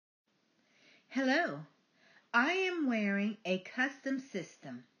Hello, I am wearing a custom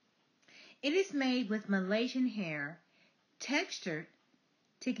system. It is made with Malaysian hair, textured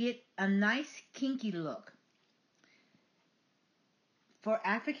to get a nice kinky look for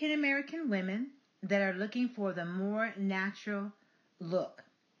African American women that are looking for the more natural look.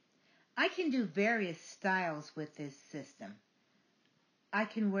 I can do various styles with this system. I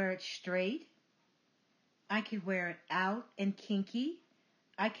can wear it straight. I can wear it out and kinky.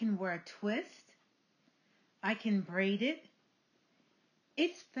 I can wear a twist. I can braid it.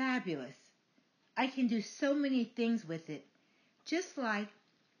 It's fabulous. I can do so many things with it, just like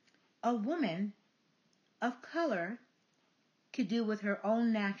a woman of color could do with her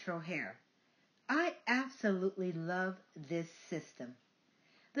own natural hair. I absolutely love this system.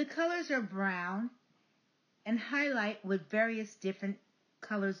 The colors are brown and highlight with various different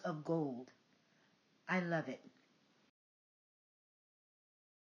colors of gold. I love it.